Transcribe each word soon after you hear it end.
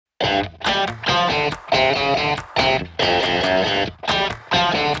Good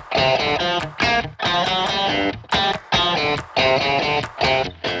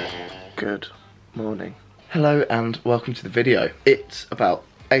morning. Hello and welcome to the video. It's about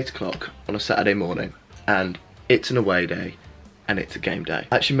 8 o'clock on a Saturday morning and it's an away day and it's a game day.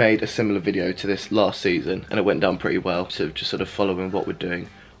 I actually made a similar video to this last season and it went down pretty well, so just sort of following what we're doing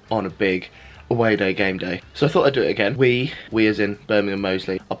on a big away day, game day. So I thought I'd do it again. We as in Birmingham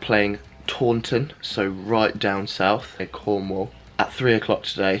Moseley, are playing Taunton, so right down south in Cornwall. At 3 o'clock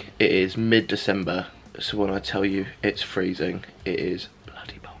today, it is mid-December, so when I tell you it's freezing, it is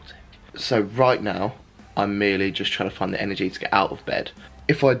bloody Baltic. So right now, I'm merely just trying to find the energy to get out of bed.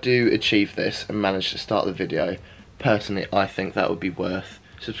 If I do achieve this and manage to start the video, personally I think that would be worth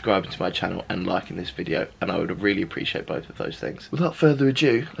subscribing to my channel and liking this video, and I would really appreciate both of those things. Without further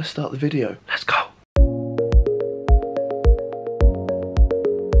ado, let's start the video. Let's go!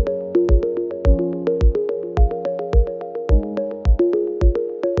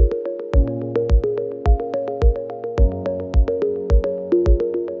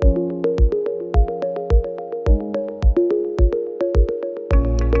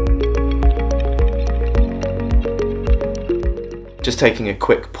 Just taking a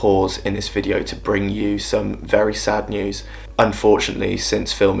quick pause in this video to bring you some very sad news. Unfortunately,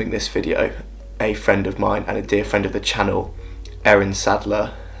 since filming this video, a friend of mine and a dear friend of the channel, Erin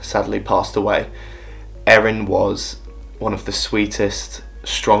Sadler, sadly passed away. Erin was one of the sweetest,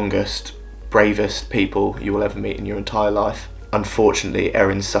 strongest, bravest people you will ever meet in your entire life. Unfortunately,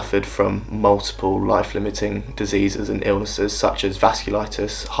 Erin suffered from multiple life-limiting diseases and illnesses such as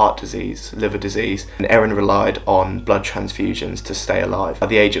vasculitis, heart disease, liver disease, and Erin relied on blood transfusions to stay alive. At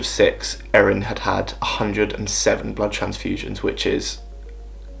the age of 6, Erin had had 107 blood transfusions, which is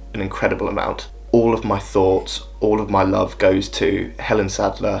an incredible amount. All of my thoughts, all of my love goes to Helen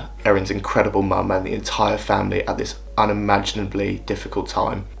Sadler, Erin's incredible mum, and the entire family at this unimaginably difficult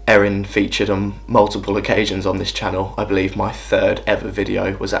time. Erin featured on multiple occasions on this channel. I believe my 3rd ever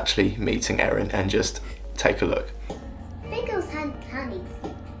video was actually meeting Erin, and just take a look. I think it was honeys.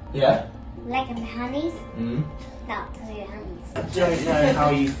 Yeah? Like the honeys? Not the honeys. I don't know how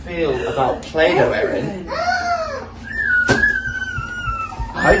you feel about Play-Doh, Erin.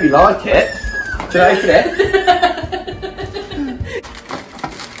 I hope you like it. Do you like it?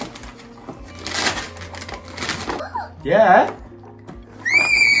 Yeah?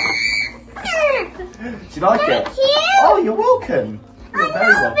 Do you like it? Thank you. Oh, you're welcome. You're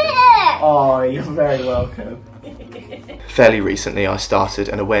very welcome. Oh, you're very welcome. Fairly recently, I started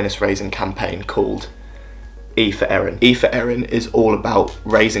an awareness raising campaign called E for Erin. E for Erin is all about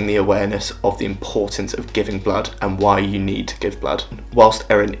raising the awareness of the importance of giving blood and why you need to give blood. Whilst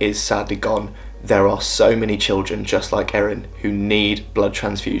Erin is sadly gone, there are so many children just like Erin who need blood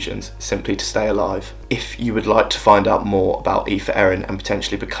transfusions simply to stay alive. If you would like to find out more about E for Erin and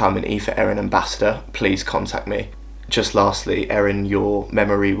potentially become an E for Erin ambassador, please contact me. Just lastly, Erin, your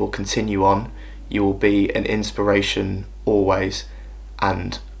memory will continue on. You will be an inspiration always,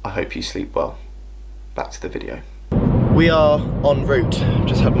 and I hope you sleep well. Back to the video. We are en route.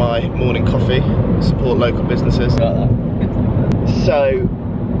 Just had my morning coffee, support local businesses. So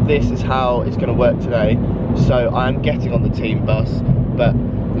this is how it's going to work today. So I am getting on the team bus, but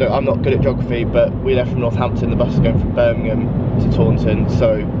look, I'm not good at geography, but we left from Northampton, the bus is going from Birmingham to Taunton,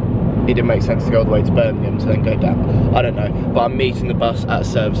 so it didn't make sense to go all the way to Birmingham to then go down. I don't know, but I'm meeting the bus at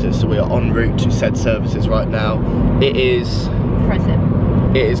services, so we are en route to said services right now. It is present.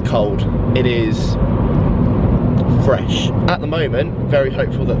 It is cold. It is fresh. At the moment, very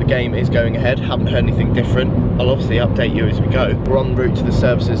hopeful that the game is going ahead. Haven't heard anything different. I'll obviously update you as we go. We're en route to the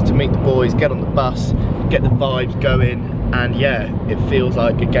services to meet the boys, get on the bus, get the vibes going, and yeah, it feels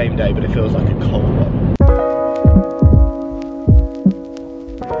like a game day, but it feels like a cold one.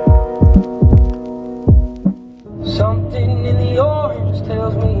 Something in the orange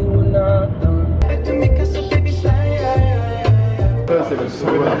tells me we're not done. Hey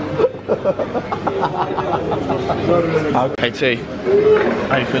T,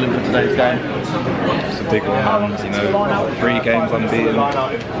 how are you feeling for today's game? It's a big one, you know, 3 games unbeaten,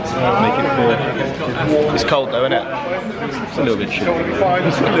 make it 4. It's cold though, isn't it? It's a little bit chilly.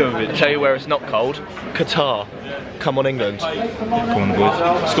 It's a little bit. Tell you where it's not cold, Qatar. Come on England. Come on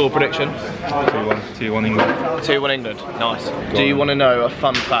boys. Score prediction? 2-1 England. 2-1 England, nice. Do you want to know a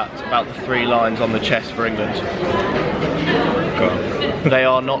fun fact about the 3 lions on the chest for England? Go on. They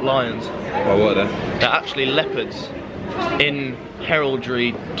are not lions. Well, what are they? They're actually leopards. In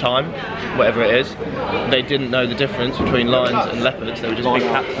heraldry time, whatever it is, they didn't know the difference between lions and leopards. They were just big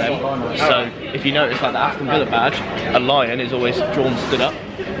hats then. So if you notice, like the Aston Villa badge, a lion is always drawn stood up.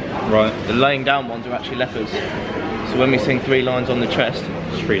 Right. The laying down ones are actually leopards. So when we sing 3 lines on the chest,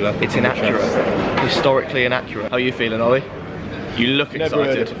 It's 3 leopards. it's inaccurate. Historically inaccurate. How are you feeling, Ollie? You look excited. Never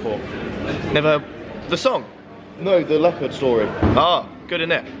heard it before. Never. The song? No, the leopard story. Ah, good,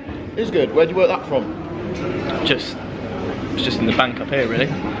 innit? It's good. Where'd you work that from? It's just in the bank up here, really.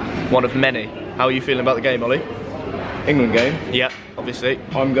 One of many. How are you feeling about the game, Ollie? England game. Yeah, obviously.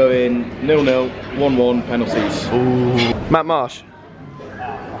 I'm going 0-0, 1-1, penalties. Ooh. Matt Marsh,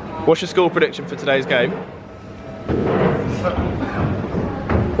 what's your score prediction for today's game?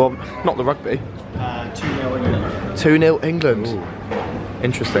 Well, not the rugby. 2-0 England. 2-0 England. Ooh.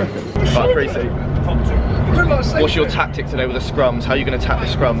 Interesting. Right, Creasy. What's your tactic today with the scrums? How are you going to attack the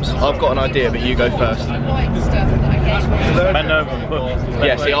scrums? I've got an idea, but you go first.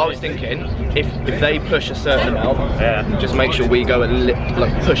 Yeah, see, I was thinking, if they push a certain amount, just make sure we go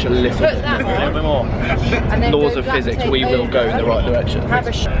push a little bit more. Laws of physics, we will go in the right direction.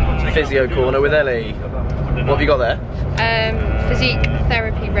 Physio corner with Ellie. What have you got there? Physique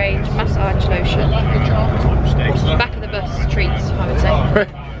therapy range, massage lotion. Back of the bus treats, I would say.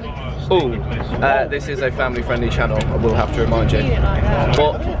 Oh, this is a family-friendly channel, I will have to remind you.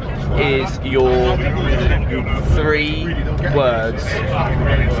 What is your 3 words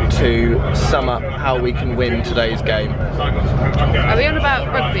to sum up how we can win today's game? Are we on about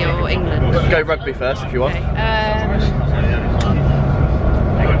rugby or England? Go rugby first if you want. Okay.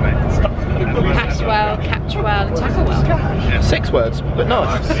 Pass well, catch well, and tackle well. 6 words, but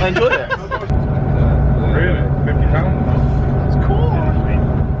nice. I enjoyed it. Really? £50? Let's go!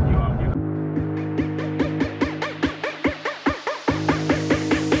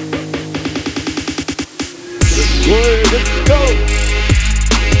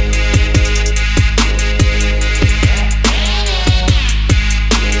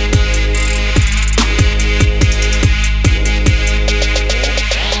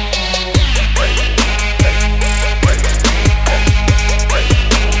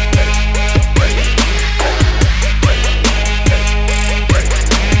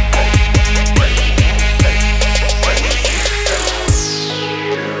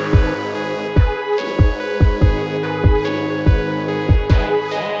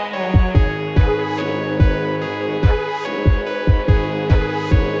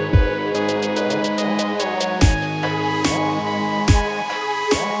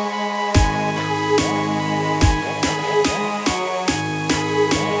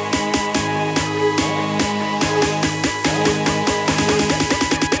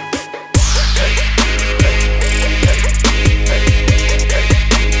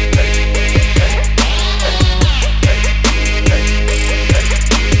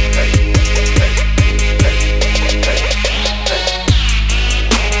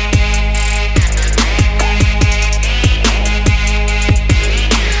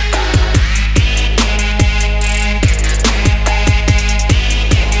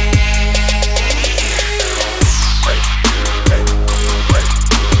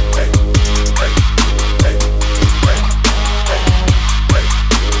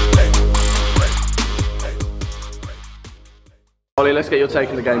 Ollie, let's get your take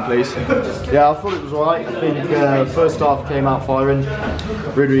on the game, please. Yeah, I thought it was alright. I think first half came out firing,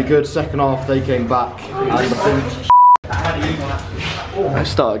 really good. Second half they came back, and I think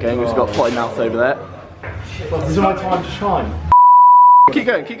Let's start again. We've got potty mouth over there. this is my time to shine. Keep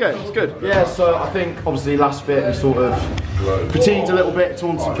going, it's good. Yeah, so I think obviously last bit we sort of fatigued a little bit.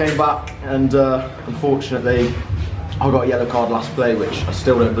 Taunton came back, and unfortunately I got a yellow card last play, which I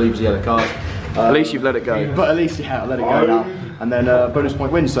still don't believe is a yellow card. At least you've let it go. But at least, yeah, I let it go now. And then bonus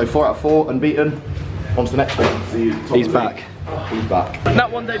point win, so 4 out of 4, unbeaten. On to the next one. He's back. He's back.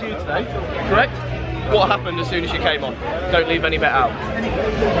 That one debut today, correct? What happened as soon as you came on? Don't leave any bet out.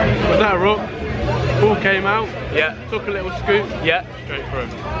 Was that a ruck? Ball came out. Yeah. Took a little scoop. Yeah. Straight through.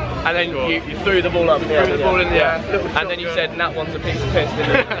 And then you threw the ball up. Threw the ball in the air. And then you said, "That one's a piece of piss." Didn't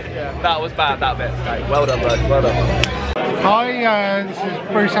you? Yeah. That was bad. That bit. Okay. Well done, bud. Well done. Hi, this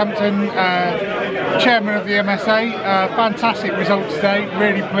is Bruce Hampton, Chairman of the MSA. Fantastic result today,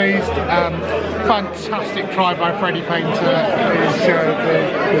 really pleased. Fantastic try by Freddie Painter, who's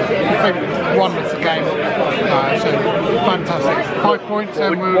I think won us the game. So fantastic. 5 points.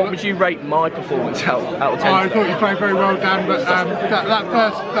 What would you rate my performance out of 10? I thought you played very well, Dan, but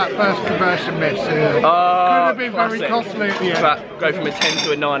that first conversion miss could have been very costly at the end. Go from a 10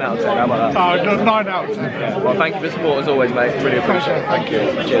 to a 9 out of 10. How about that? 9 out of 10. Well, thank you for the support as always, mate. Really appreciate it. Thank you.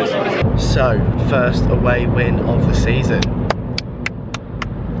 Cheers. So, first away win of the season.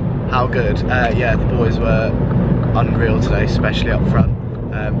 How good? Yeah, the boys were unreal today, especially up front.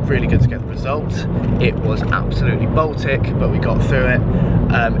 Really good to get the result. It was absolutely Baltic, but we got through it.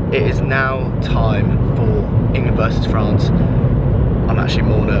 It is now time for England versus France. I'm actually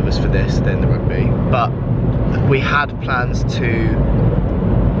more nervous for this than the rugby, but we had plans to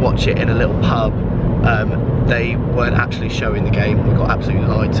watch it in a little pub. They weren't actually showing the game. We got absolutely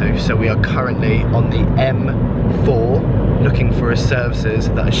lied to. So we are currently on the M4 looking for a services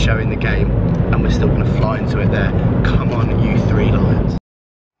that are showing the game, and we're still going to fly into it there. Come on, you three Lions.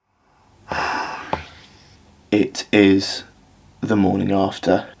 It is the morning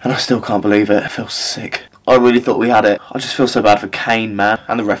after, and I still can't believe it. I feel sick. I really thought we had it. I just feel so bad for Kane, man,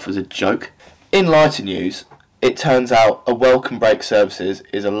 and the ref was a joke. In lighter news, it turns out a welcome break services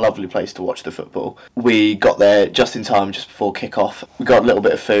is a lovely place to watch the football. We got there just in time, just before kick-off. We got a little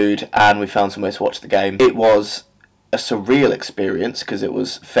bit of food and we found somewhere to watch the game. It was a surreal experience because it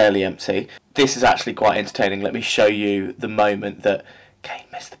was fairly empty. This is actually quite entertaining. Let me show you the moment that Kane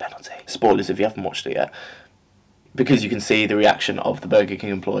missed the penalty. Spoilers if you haven't watched it yet. Because you can see the reaction of the Burger King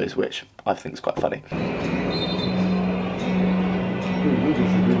employees, which I think is quite funny.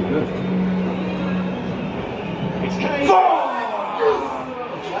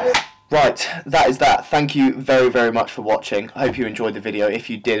 Right, that is that. Thank you very, very much for watching. I hope you enjoyed the video. If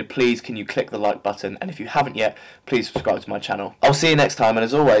you did, please can you click the like button, and if you haven't yet, please subscribe to my channel. I'll see you next time, and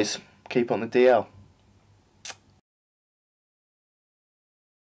as always, keep on the DL.